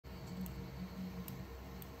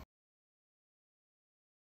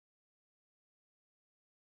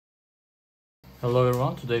Hello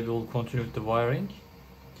everyone, today we will continue with the wiring.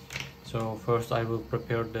 So first I will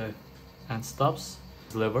prepare the end stops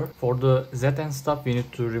lever. For the Z end stop we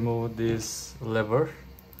need to remove this lever.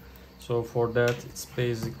 So for that it's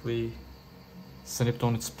basically snipped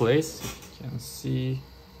on its place. You can see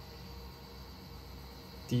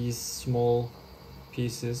these small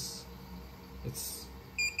pieces, it's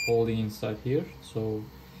holding inside here. So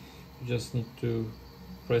you just need to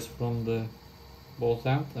press from the both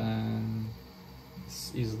end and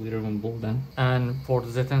it's easily removable then. And for the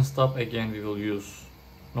Z end stop again we will use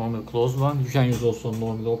normal closed one. You can use also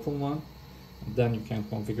normal open one, then you can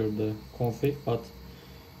configure the config, but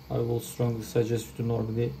I will strongly suggest you to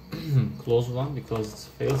normally close one because it's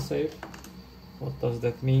fail safe. What does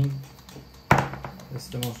that mean? Let's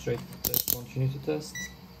demonstrate the continuity test,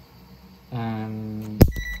 and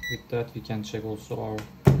with that we can check also our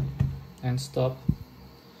end stop.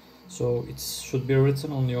 So it should be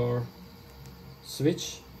written on your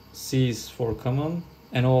switch. C is for common,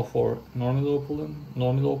 NO for normal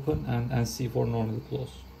open, and NC for normal close.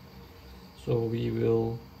 So we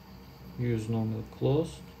will use normal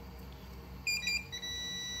closed,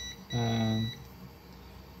 and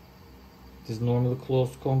this normal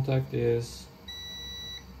closed contact is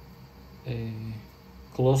a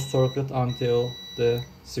closed circuit until the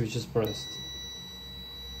switch is pressed.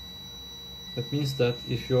 That means that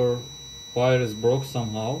if your wire is broke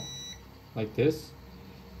somehow like this,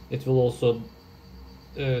 it will also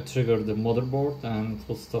trigger the motherboard and it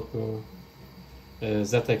will stop your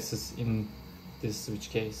Z-axis in this switch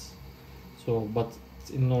case. So but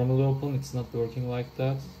in normal open it's not working like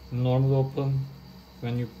that. In normal open,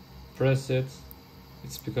 when you press it,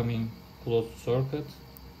 it's becoming closed circuit.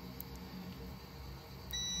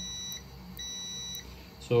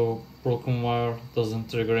 So broken wire doesn't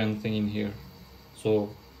trigger anything in here. So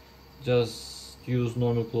just use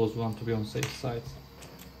normal closed one to be on safe side.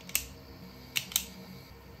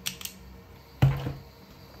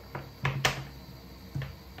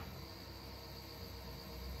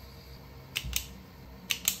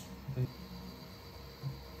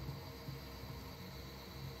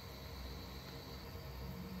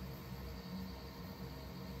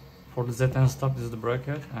 For the Z end stop, this is the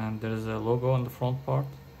bracket and there is a logo on the front part.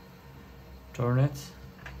 Turn it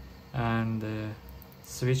and the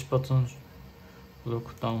switch buttons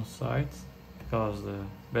look downside because the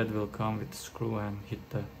bed will come with the screw and hit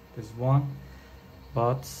this one,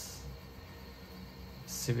 but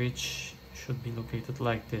switch should be located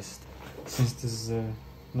like this. Since this is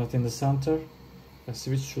not in the center, the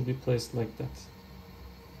switch should be placed like that,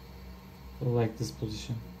 like this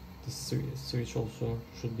position. The switch also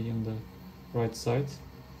should be in the right side.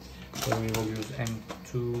 So we will use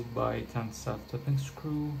M2 by 10 self-tapping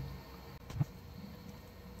screw.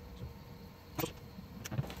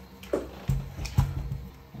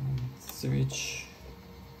 And switch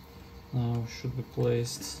now should be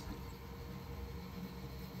placed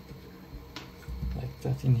like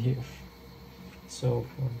that in here. So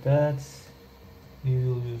for that we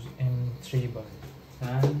will use M3 by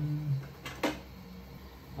 10.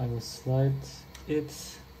 I will slide it.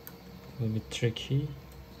 A little bit tricky.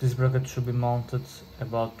 This bracket should be mounted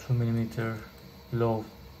about 2 mm low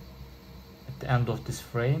at the end of this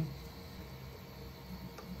frame.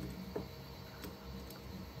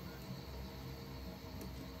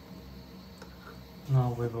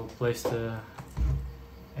 Now we will place the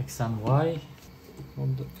X and Y.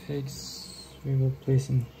 On the X we will place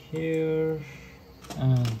in here,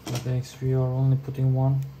 and for the X we are only putting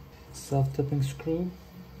one self-tapping screw.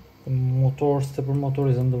 The stepper motor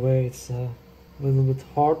is on the way. It's a little bit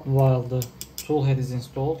hard while the tool head is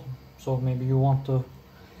installed, so maybe you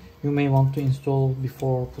may want to install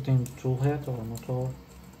before putting the tool head or motor,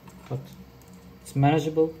 but it's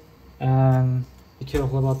manageable. And be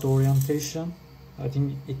careful about the orientation. I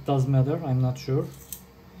think it does matter, I'm not sure,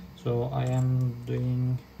 so I am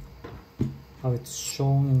doing how it's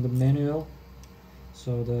shown in the manual.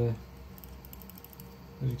 So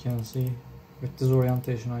as you can see, with this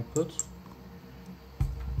orientation I put.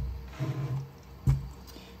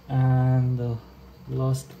 And the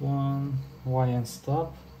last one, Y end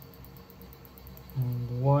stop. And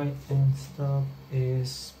the Y end stop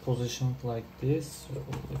is positioned like this. So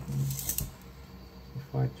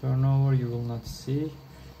if I turn over you will not see.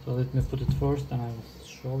 So let me put it first and I will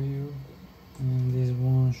show you. And this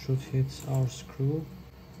one should hit our screw.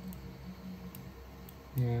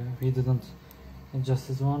 Yeah, we didn't adjust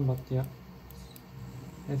this one, but yeah,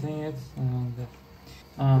 hitting it.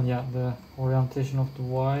 And yeah, the orientation of the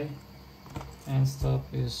Y end stop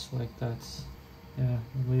is like that. Yeah,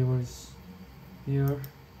 the lever is here,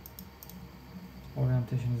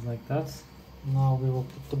 orientation is like that. Now we will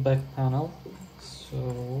put the back panel. So,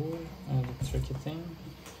 the tricky thing.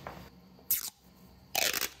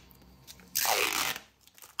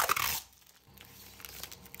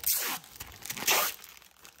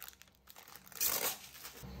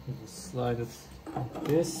 We will slide it like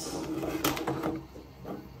this.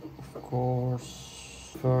 Of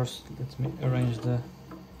course, first let me arrange the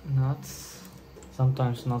nuts.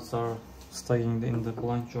 Sometimes nuts are staying in the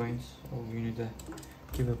blind joints, so you need to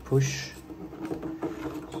give a push.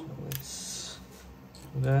 So let's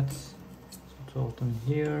do that. So two of them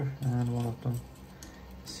here and one of them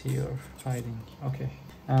is here hiding. Okay,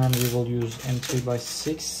 and we will use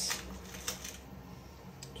M3x6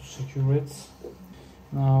 to secure it.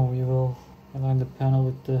 Now we will align the panel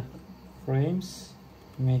with the frames,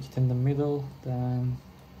 make it in the middle, then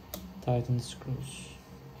tighten the screws.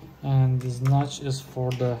 And this notch is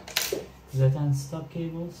for the Z-end stub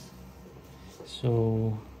cables.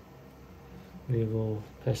 So we will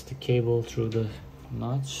pass the cable through the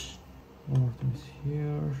notch. One of them is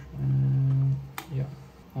here, and yeah,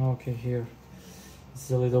 okay, here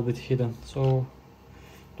it's a little bit hidden. So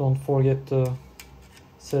don't forget to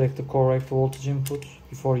select the correct voltage input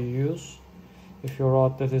before you use. If your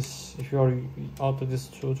outlet is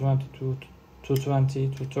 220 to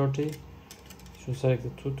 230, you should select the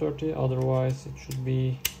 230. Otherwise, it should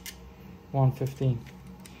be 115.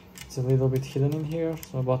 It's a little bit hidden in here,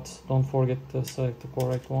 so but don't forget to select the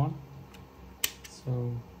correct one. So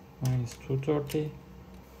mine is 230.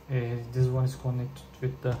 This one is connected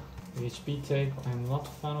with the HP tape. I'm not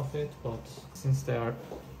a fan of it, but since they are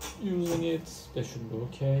using it, they should be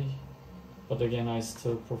okay. But again, I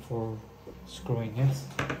still prefer screwing it.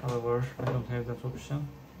 However, I don't have that option,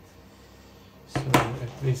 so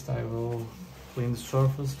at least I will clean the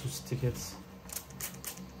surface to stick it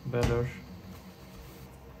better.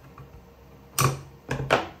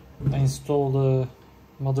 I installed the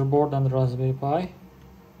motherboard and the Raspberry Pi.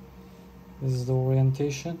 This is the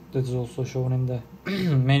orientation that is also shown in the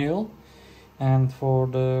manual. And for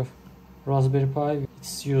the Raspberry Pi,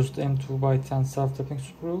 it's used M2x10 self-tapping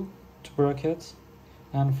screw to bracket.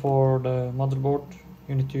 And for the motherboard,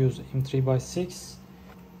 you need to use M3x6.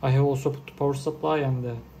 I have also put the power supply and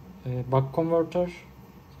the buck converter.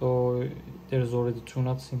 So there is already two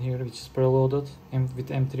nuts in here, which is preloaded with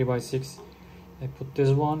M3x6. I put this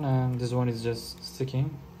one, and this one is just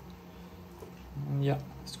sticking. And yeah,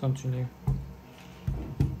 let's continue.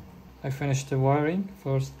 I finished the wiring.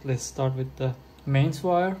 First, let's start with the mains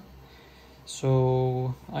wire.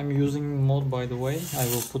 So I'm using mode, by the way. I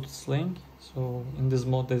will put this link. So in this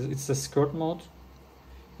mode, it's a skirt mode,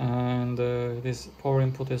 and this power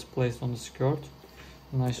input is placed on the skirt.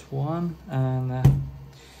 Nice one. And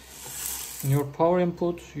in your power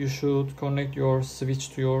input, you should connect your switch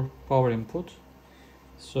to your power input.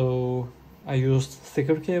 So I used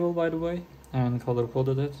thicker cable, by the way, and color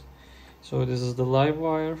coded it. So this is the live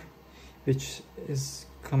wire, which is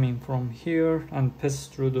coming from here and passes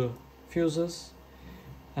through the fuses,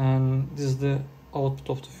 and this is the output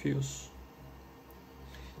of the fuse.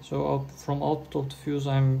 So from output of the fuse,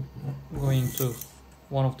 I'm going to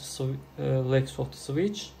one of the legs of the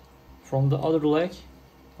switch. From the other leg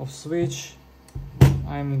of switch,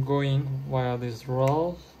 I'm going via this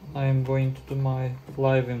route. I'm going to do my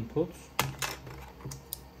live input.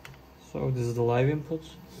 So this is the live input,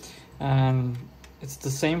 and it's the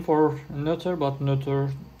same for neutral, but neutral,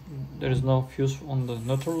 there is no fuse on the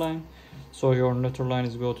neutral line. So your neutral line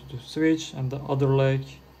is go to the switch, and the other leg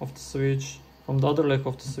of the switch, from the other leg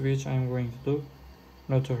of the switch, I'm going to do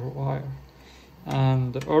neutral wire.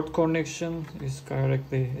 And the earth connection is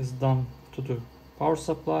done to the power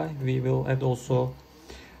supply. We will add also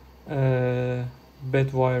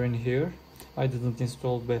bed wire in here. I didn't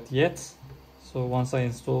install bed yet, so once I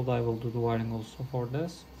installed, I will do the wiring also for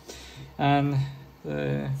this. And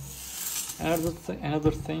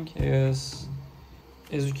another thing is,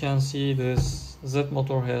 as you can see, this Z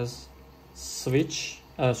motor has switch.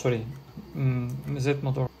 Z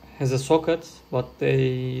motor has a socket, but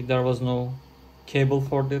there was no cable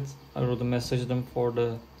for it. I already messaged them for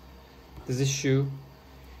this issue.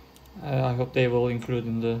 I hope they will include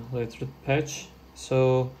in the later patch.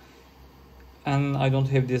 So, and I don't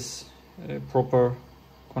have this proper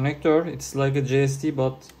connector. It's like a JST,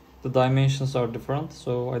 but the dimensions are different,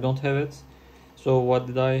 so I don't have it. So what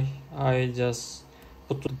did I just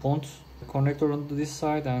put the bond connector on this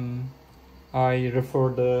side, and I refer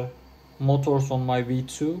the motors on my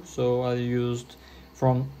V2. So I used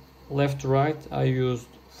from left to right, I used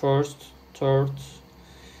first, third,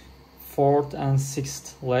 fourth and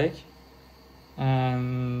sixth leg,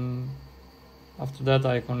 and after that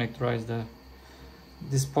I connectorized the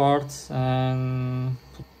this part and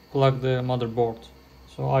plug the motherboard.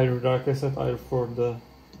 So like I said, I refer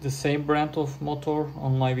the same brand of motor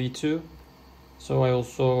on my V2. So I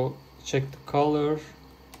also check the color,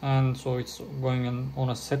 and so it's going on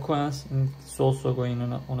a sequence, and it's also going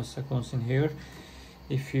on a sequence in here.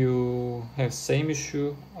 If you have same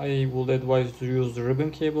issue, I would advise to use the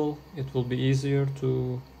ribbon cable. It will be easier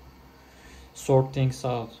to sort things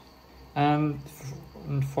out. And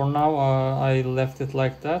for now I left it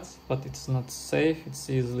like that, but it's not safe, it's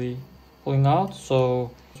easily pulling out.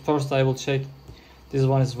 So first I will check this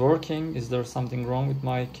one is working, is there something wrong with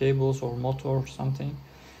my cables or motor or something.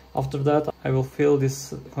 After that I will fill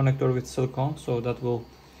this connector with silicone, so that will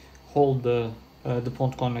hold the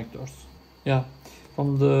pont connectors. Yeah,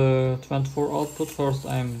 from the 24 output, first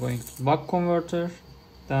I am going to the buck converter,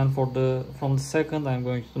 then from the second I am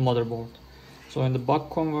going to the motherboard. So in the buck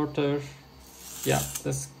converter, yeah,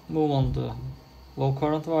 let's move on the low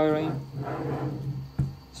current wiring.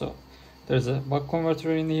 So there's a buck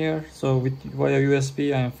converter in here. So via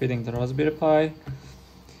USB I am feeding the Raspberry Pi,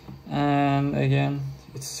 and again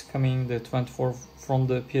it's coming the 24 from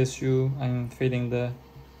the PSU. I'm feeding the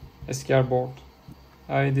SKR board.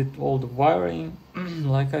 I did all the wiring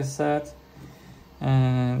like I said,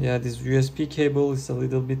 and yeah, this USB cable is a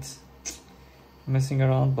little bit messing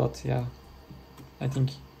around, but yeah, I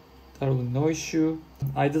think there will be no issue.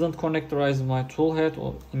 I didn't connectorize my tool head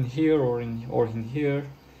in here or in here.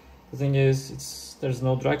 The thing is, there's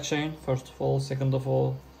no drag chain, first of all. Second of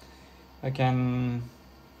all, I can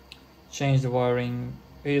change the wiring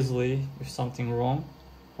easily if something wrong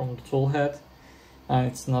from the tool head, and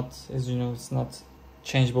it's not, as you know, it's not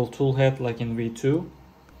changeable tool head like in V2.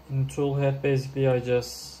 In tool head, basically I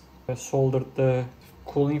just soldered the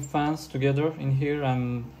cooling fans together in here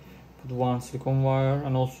and put one silicone wire,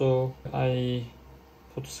 and also I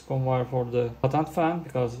put silicone wire for the patent fan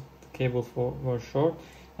because the cables were short,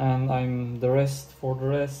 and I'm the rest,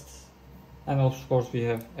 and of course we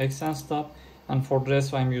have XN stop, and for the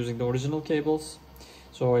rest I'm using the original cables.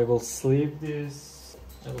 So I will sleeve this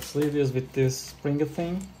with this springer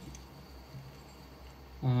thing,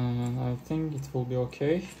 and I think it will be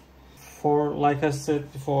okay. For, like I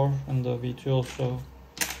said before in the V2 also,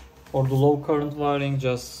 for the low current wiring,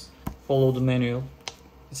 just follow the manual.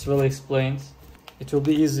 It's well explained. It will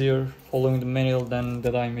be easier following the manual than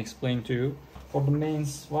that I'm explaining to you. For the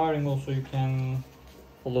mains wiring also you can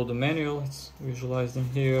follow the manual. It's visualized in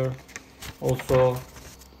here. Also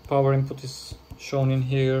power input is shown in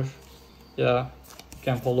here. Yeah, you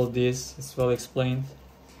can follow this. It's well explained.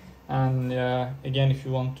 And again, if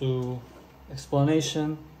you want to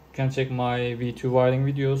explanation, you can check my V2 wiring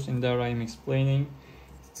videos. In there I am explaining.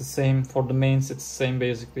 It's the same for the mains, it's the same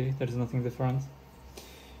basically, there is nothing different.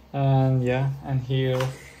 And yeah, and here,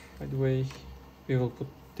 by the way, we will put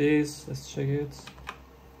this, let's check it.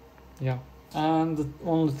 Yeah, and the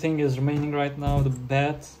only thing is remaining right now, the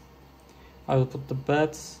bed. I will put the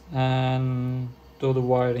bed and do the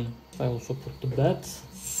wiring. I also put the bed.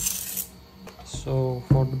 So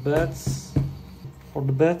for the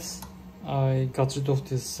beds, I got rid of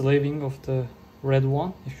this sleeving of the red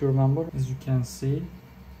one, if you remember. As you can see,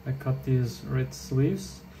 I cut these red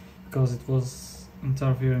sleeves because it was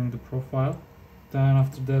interfering the profile. Then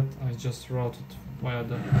after that I just routed via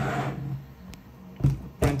the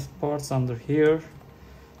printed parts under here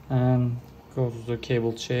and go to the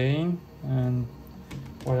cable chain, and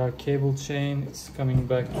via cable chain it's coming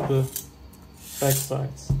back to the back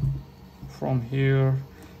sides. From here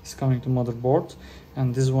it's coming to motherboard,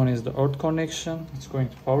 and this one is the earth connection. It's going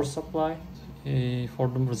to power supply. For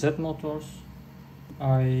the Z motors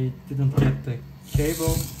I didn't get the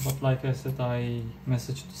cable, but like I said, I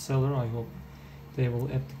messaged the seller. I hope they will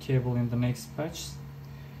add the cable in the next patch.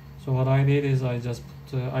 So what I did is I just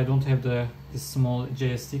put, I don't have this small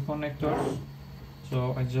JST connector,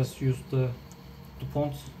 so I just used the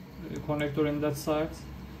pont connector in that side,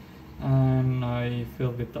 and I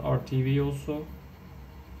filled with the RTV also.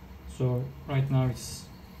 So right now it's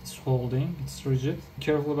holding, it's rigid. Be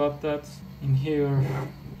careful about that. In here,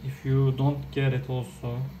 if you don't get it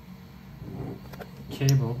also, the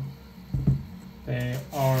cable, they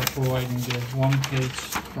are providing the one page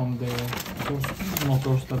from the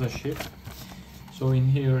motors data sheet. So in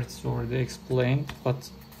here it's already explained, but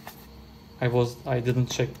I didn't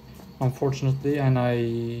check unfortunately, and I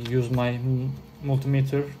used my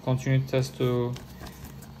multimeter continuity test to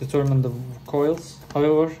determine the coils.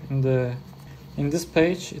 However, in this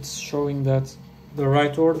page it's showing that the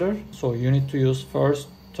right order, so you need to use first,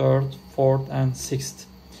 third, fourth and sixth.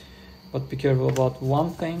 But be careful about one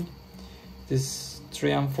thing: this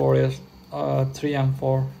 3 and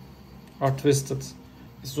 4 are twisted.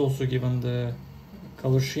 is also given the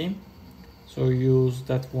color scheme, so use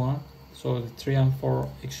that one. So the 3 and 4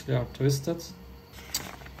 actually are twisted.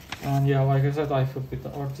 And yeah, like I said, I put with the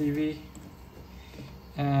RTV,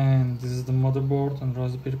 and this is the motherboard and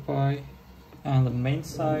Raspberry Pi, and the main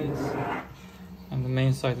side. And the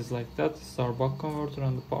main side is like that. This is our buck converter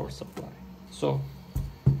and the power supply. So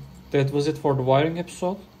that was it for the wiring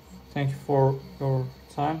episode. Thank you for your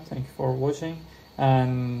time, thank you for watching,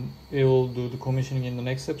 and we will do the commissioning in the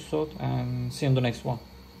next episode, and see you in the next one.